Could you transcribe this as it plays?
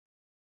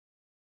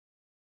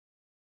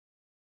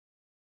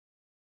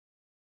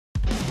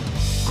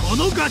こ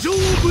の牙城を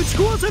ぶち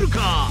壊せる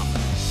か。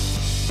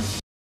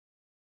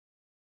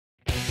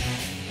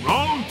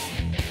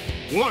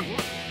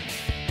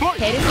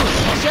ヘルス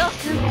召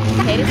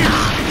喚ヘルスス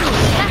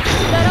タッフ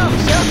ドロ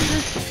ー召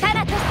喚タ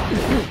ナトス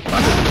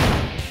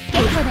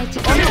結構な位置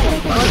おめでと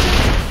う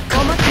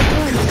思った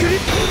通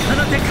り体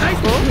で返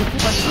す。結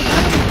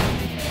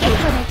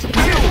構な位置で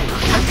立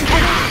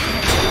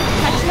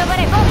ち上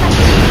れボーカル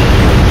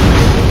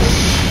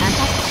赤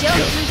召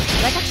喚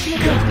私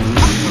の手おめでと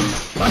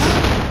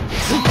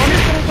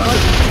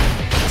う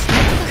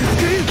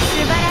素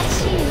晴ら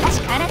しい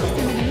あなた様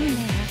の運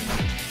命は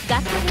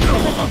学校でご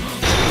ざいます。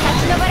立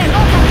ち上れボ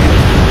ーカル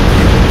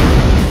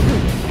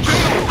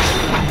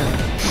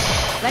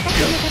私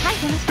の手入っ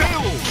てました。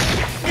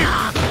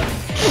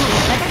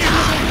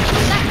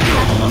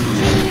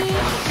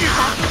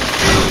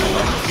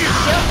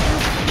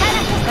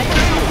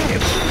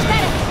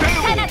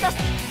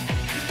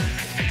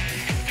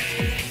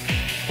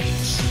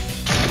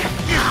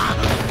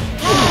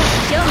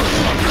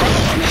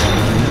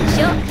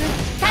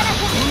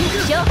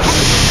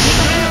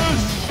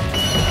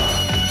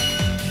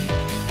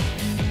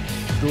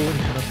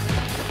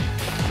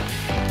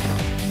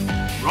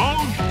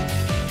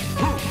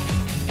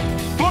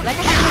私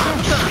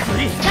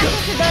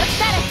のどうに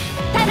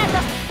かなった。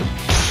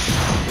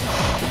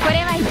これ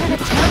はいかが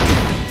でしょう。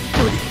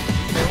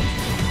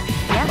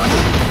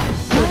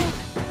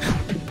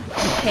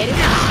ヘルス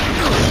立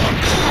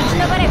ち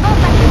上れボー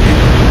カル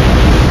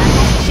赤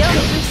勝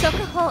負速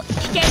報危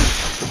険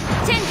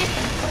チェンジ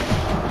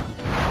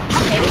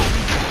ヘルス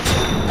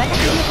私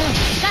のターン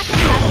スカート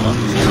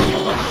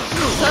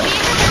ソビエ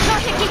トの障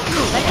壁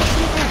私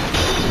のターン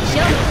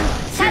勝負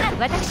さら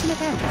私のタ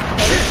ーン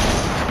ヘルス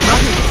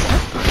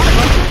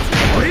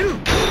降りる。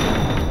こ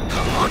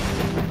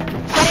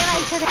れは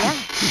いかがや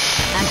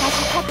赤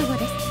字覚悟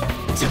です。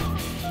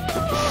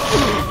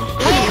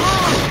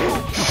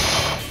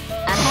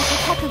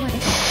覚悟で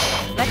す。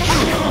私の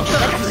ターン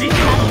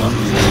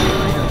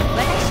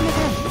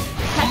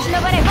立ち上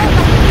れボーカル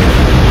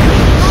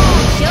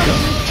勝負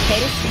ヘ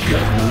ルススタ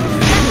ッ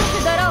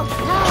フドロー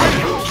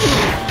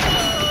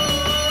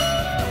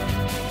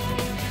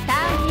タ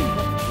ーンインド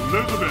エ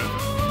リザベス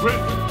レッ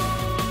ド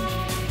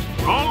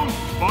ラウンド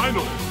ファイナ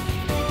ルフ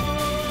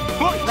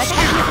ァイト。私の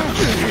ターン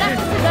スタッ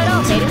フドロ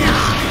ーヘルス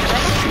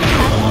私のター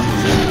ン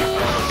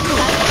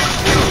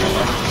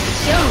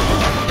勝負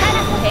タナ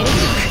コヘルス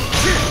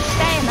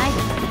下へ参る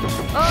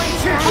大西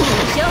さん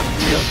勝負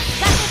ス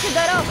カッフド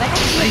ロー私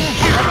の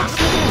ターン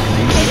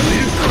ヘル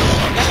ス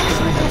私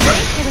のター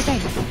ンでござい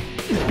ます。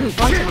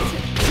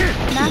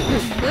なんと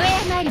上へ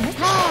参ります。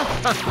思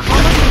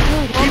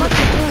った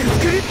通り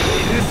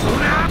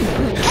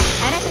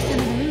あなた様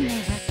の運命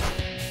は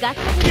学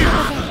校でございま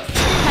す。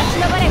立ち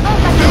上れボー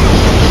カル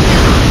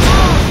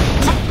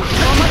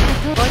思った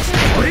通り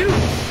降りる。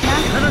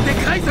体で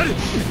返さる。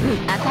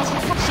赤字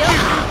作勝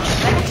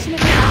私の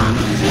ターン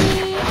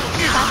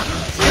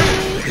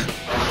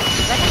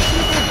私の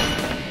ターン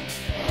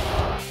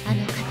あの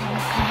方の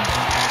神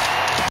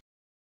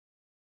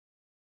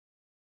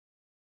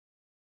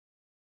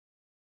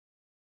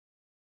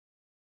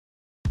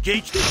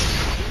撃退。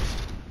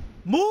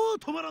もう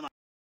止まらない。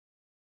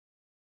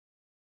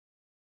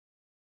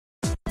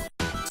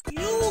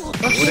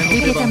お一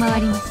人で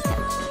回りました。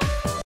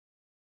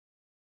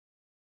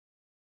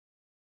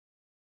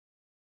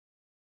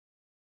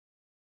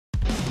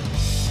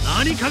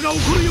何かが起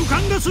こる予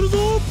感がする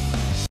ぞ。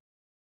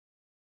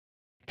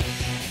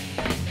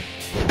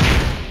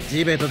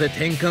地べたで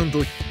10カウント。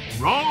ラウ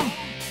ン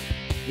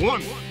ド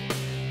1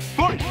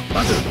ファイト。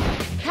まず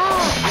ターン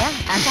や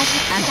赤字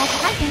入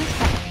ってまし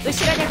た。後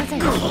ろでござい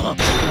ます。ターン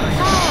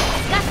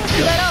スカセス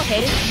ドロー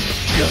ヘルス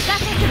スカ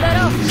セスドロ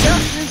ー召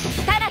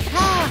喚タナター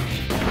ン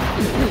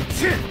私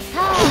のタ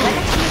ーンス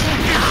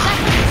カ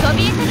セスソ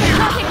ビエトの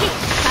障壁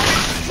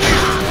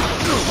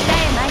北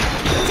へ前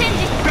チェン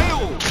ジ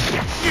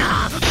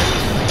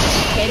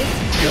ヘルス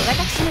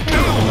私のター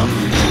ン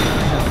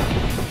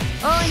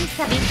大西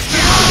さん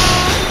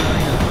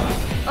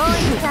大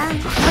西さん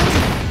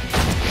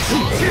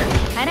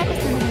あなた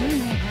様の運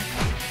命は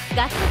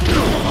学校でご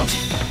ざいます。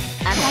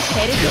赤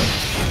ヘルス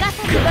スカセ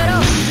スドロ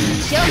ー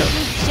召喚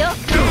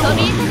ソ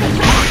ビエトの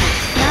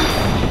なんと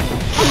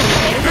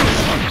ヘルス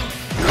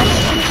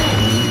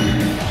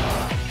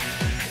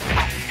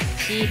私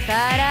のタ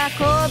ーン力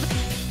こぶ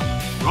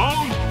ラウ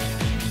ンド2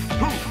フ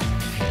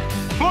ァ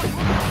イト。思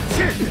った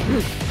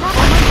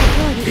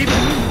通り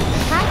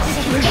カーティ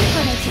で結構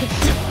な位置です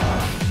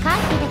カー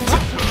ティで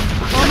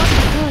思った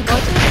通り結構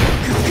な位置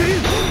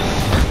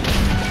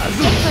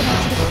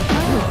です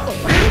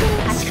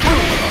8回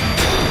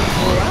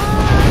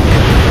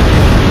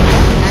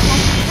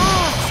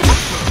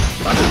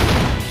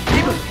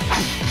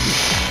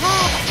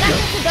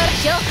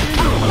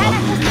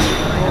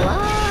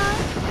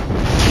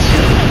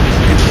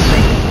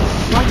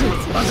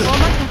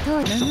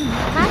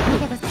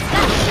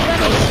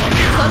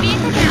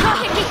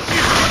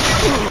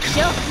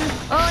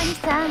大西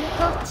さん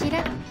こちら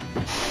ほ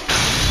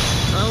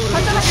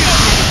とばしれ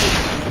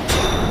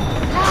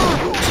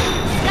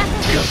スカセ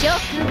ス召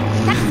喚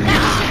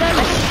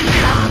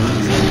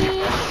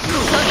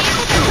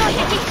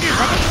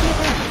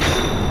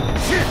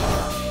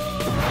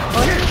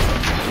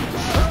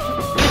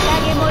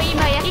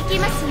き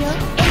ますよ。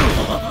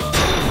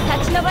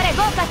立ち上れ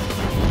ゴーパス。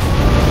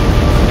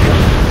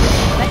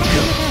私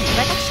のターン、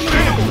私のタ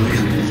ーン。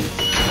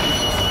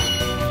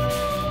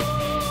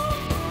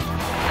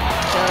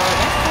ちょう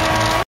だ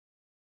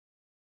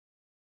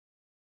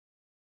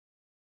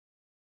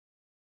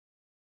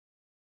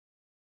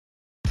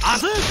さ明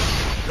日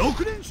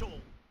6連勝。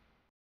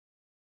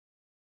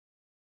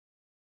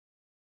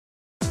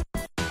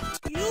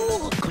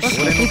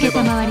受け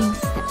たまわりま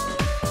した。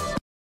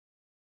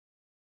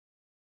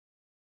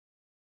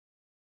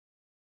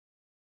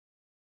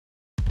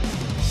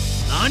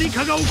何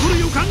かが起こる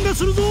予感が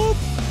するぞ。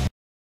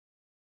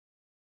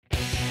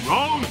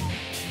Round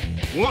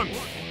 1.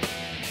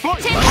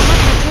 チェ Fight! ン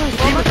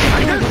思った通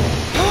り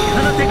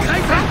空手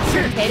解散。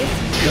ベルス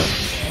ス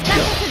カン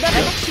スド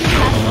私のタ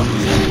ーン。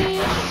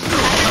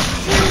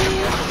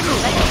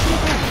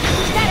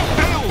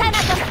タナ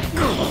トスス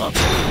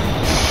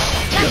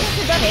カンス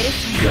ドベルス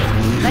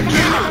私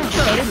のターン。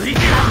ベルス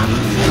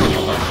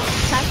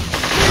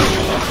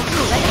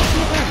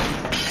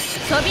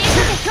そびえ立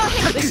て強兵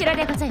の後ろ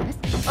でございます。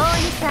大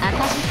西さん、赤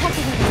字覚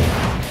悟です。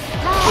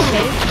ターベ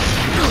ルス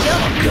ショ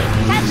ー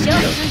タショー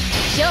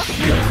ショー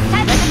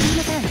タ私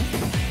のターンです。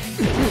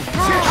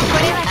ターこ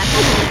れは赤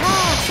字タ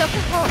ー速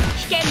報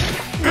危険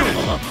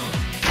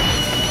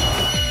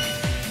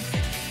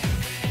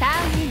タ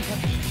ーンエンド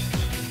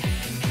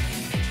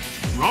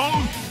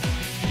Round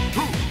 2.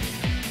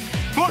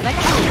 私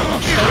Fight! の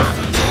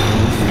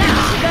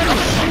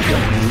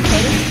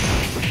ベルス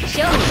シ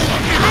ョー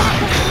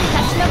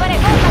立ち上れ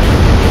ゴーパス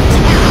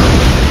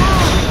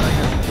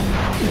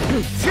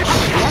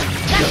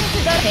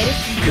ベルス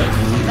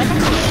私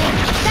の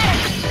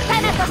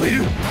タナトスター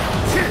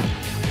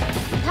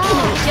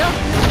ショー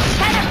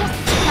タナトス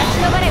立ち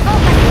上れゴー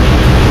パス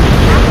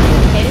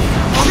ベルス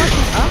思っ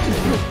た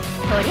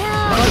とりゃ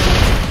あ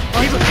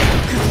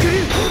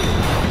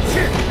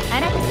あ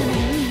なた様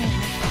の運命は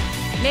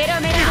メロ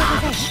メロで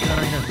ござい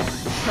ます。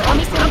お見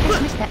せいたし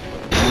ました。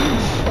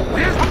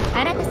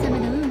あなた様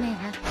の運命は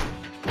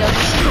6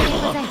で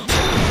ございます。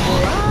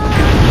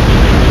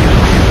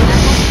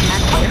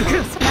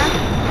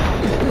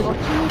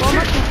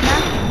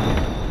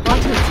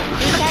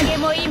宴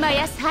も今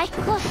や最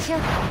高潮。エ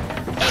ク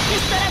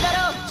ストラド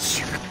ロー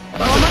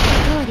思った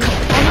通り立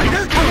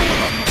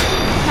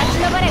ち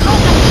上れゴーパ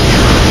ス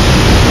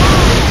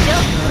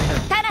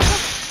タナトス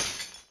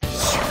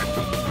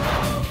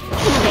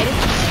ベルス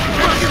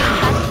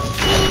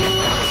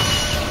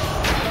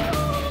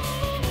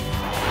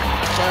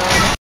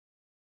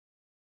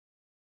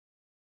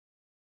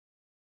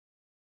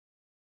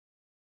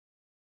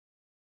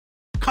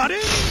華麗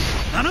に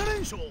7連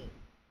勝。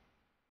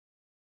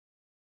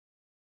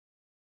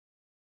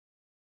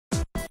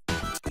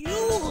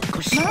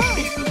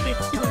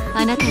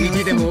あなたのこ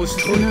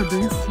の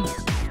分身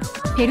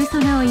ペルソ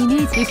ナをイメー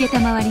ジ受けた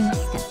まわりまし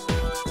た。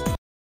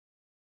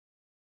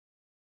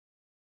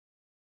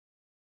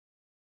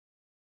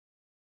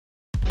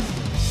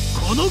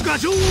この牙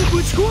城を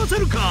ぶち壊せ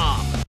るか。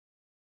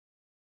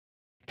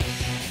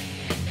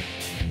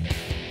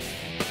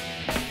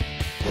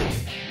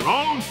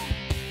Round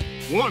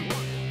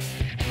 1.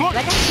 私のター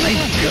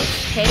ン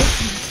ペルソ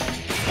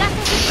ナスカサ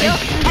スショー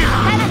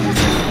タナトス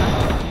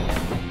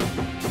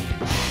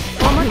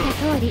思った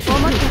通り結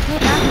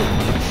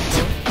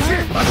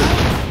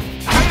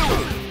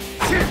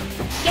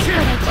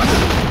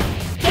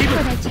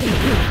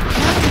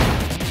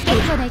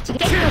構な一撃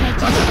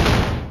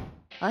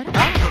あら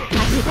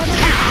足がな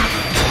い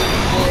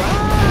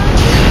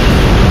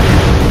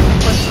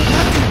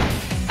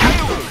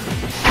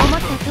思っ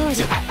た通り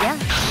や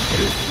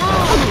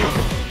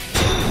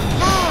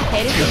ペ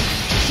ルス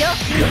ショー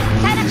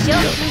タナショー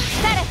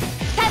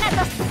タナ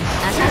トス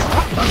アサシ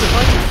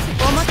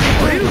思った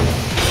通り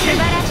素晴ら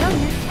しい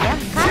や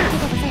カーキ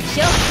でございます。シ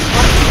ョー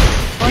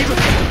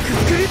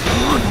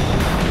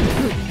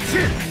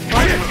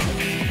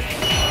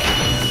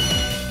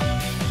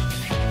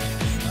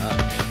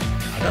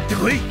上がってこ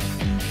い。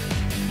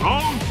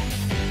Round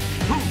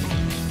 2.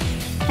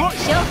 Fight!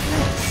 ショー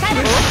タナ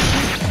トス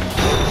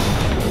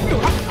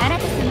あな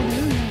た様の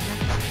運命は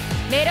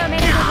メロメ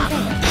ロでござい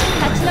ます。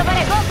立ち上れ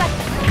ゴーパス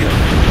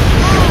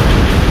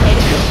ペル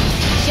ス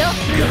ショー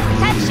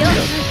タショー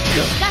ス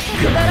カサ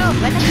スドロー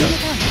私の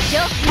ターンショ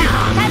ー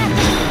タナト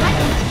ス待っ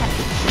てました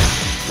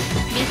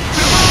ミス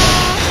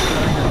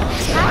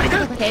タ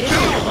ーペルス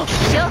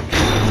ショー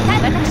タ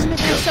私の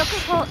ターン速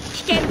報危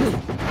険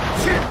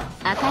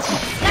赤字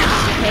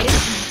ペル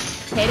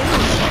ス私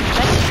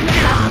の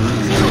ターン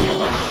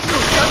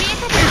そびえ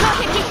立て攻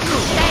撃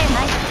下へ前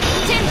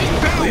チェンジ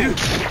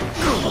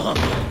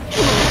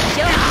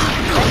ショー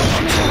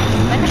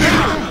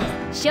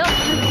ショー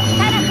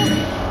タナトス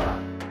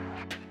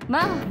ま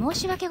あ申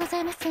し訳ござ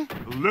いません。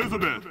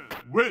 Elizabeth,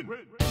 win!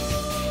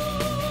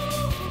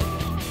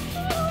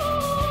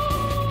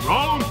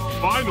 Round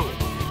final!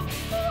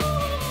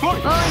 大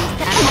Fight!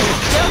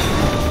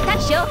 西さ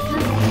んショー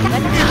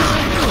私の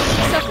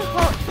速報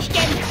危険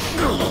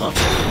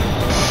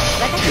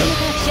私の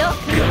シ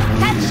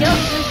ョー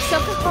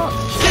速報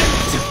危険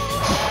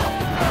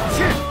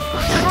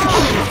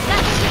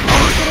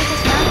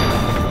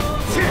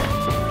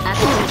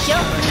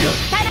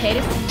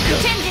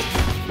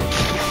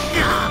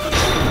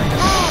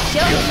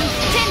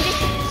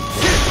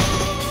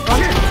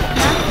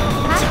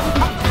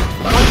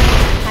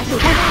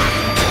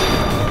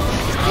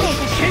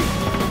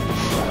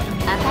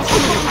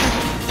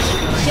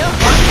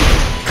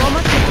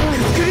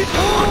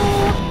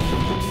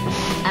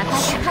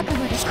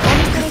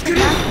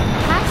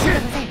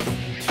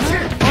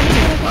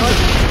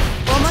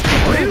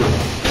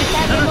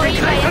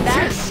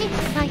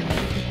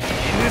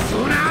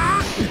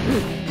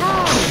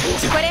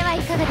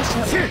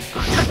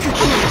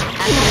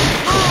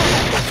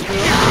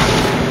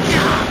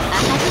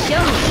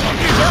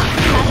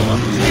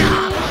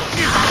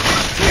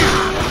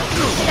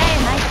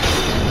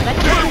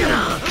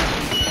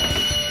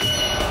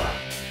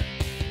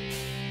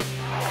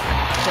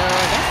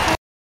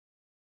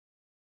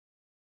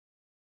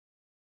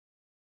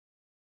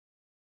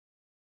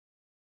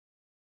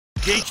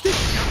劇的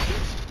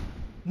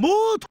も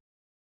うと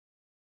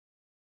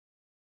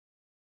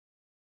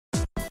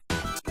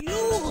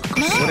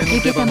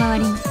受けたまわ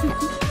ります。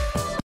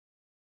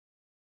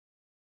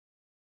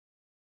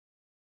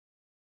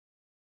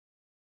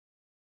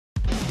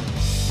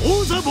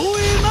王座防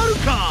衛なる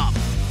か。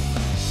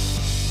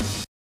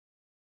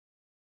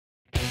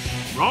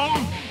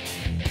Round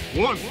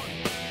 1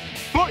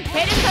 fight!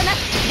 ペルソナ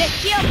デッ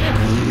キオープ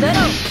ンドロー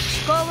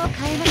趣向を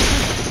変えましょ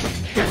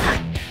う。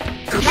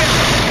デ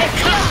ッ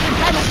キオープン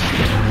タノ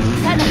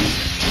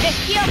デッ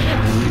キオープ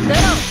ンドロ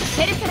ーペ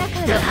ルソナカ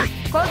ード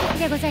攻撃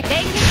でございます。電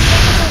撃でご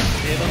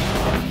ざいま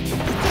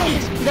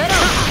す。ドロー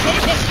ペ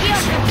ルデッキオー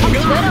プンド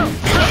ロー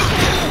ペルソ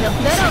ナカード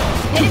ドロ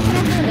ーペルソ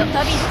ナカード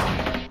飛び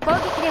攻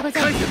撃でござ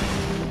います。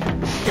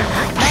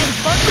前に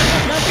攻撃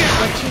で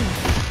ご注意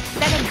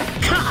下がりま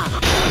す。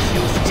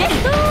ジェッ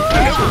ト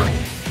タ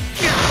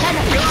ノ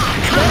ドロ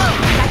ー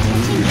バチコ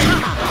チンガ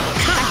バ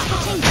チコ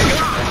チンガ下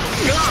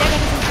がり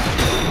ます。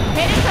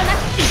ペルソナ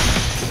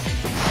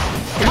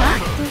マ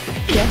ー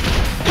クよ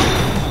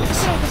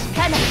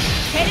タノ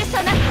ペルソ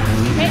ナ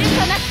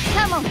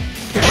サモン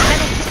下が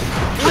ります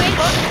上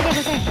攻撃で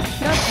ございま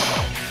す。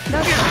ど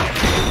うぞどうぞ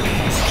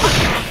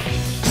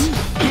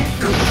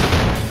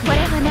これ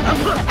はなかな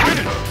か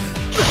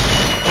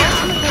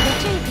足元ご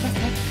注意くださ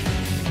い。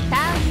タ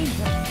ーンエン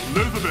ド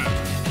Elizabeth,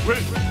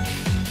 win!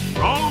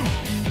 Round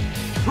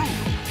 2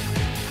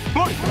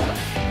 fight!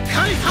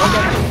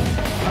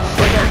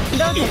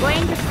 どうぞご遠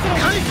慮失礼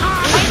しま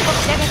す。こ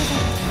ちらでござ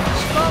います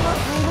趣向を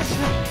変えまし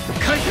ょう。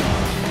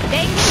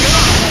電撃でご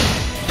ざいま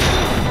す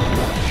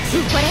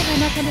これは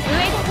なかなか上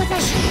でござい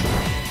ます。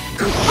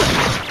どうぞ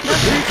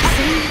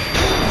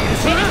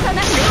ペルソ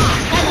ナタ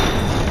ノ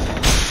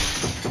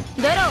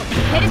ドロー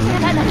ペルソナ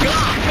タノペ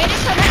ル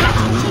ソナバチ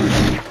コチン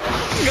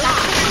ガバ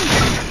チコチン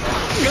ガ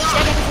下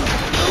でご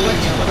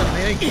ざいま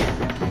す。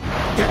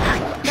ど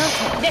うぞ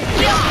デッ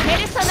キオペ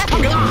ルソナマ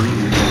ルチキ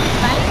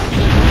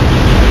ン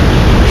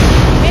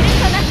ペル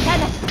ソナタ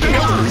ナバチ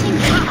コチン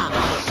ガ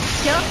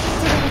上級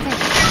でございま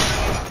す。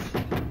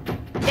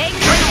電撃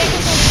でござい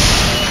ます。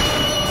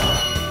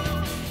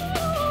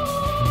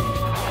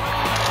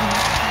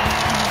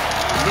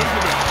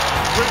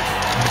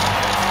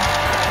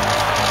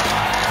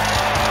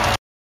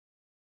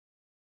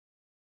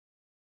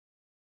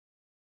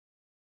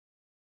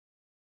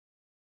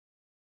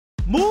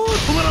もう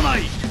止まらな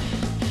い。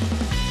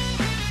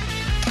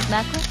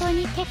誠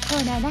に結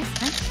構なナイス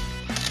パンチ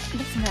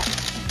ですが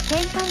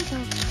10カウントを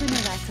聞くの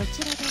はそ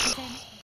ちらでございます。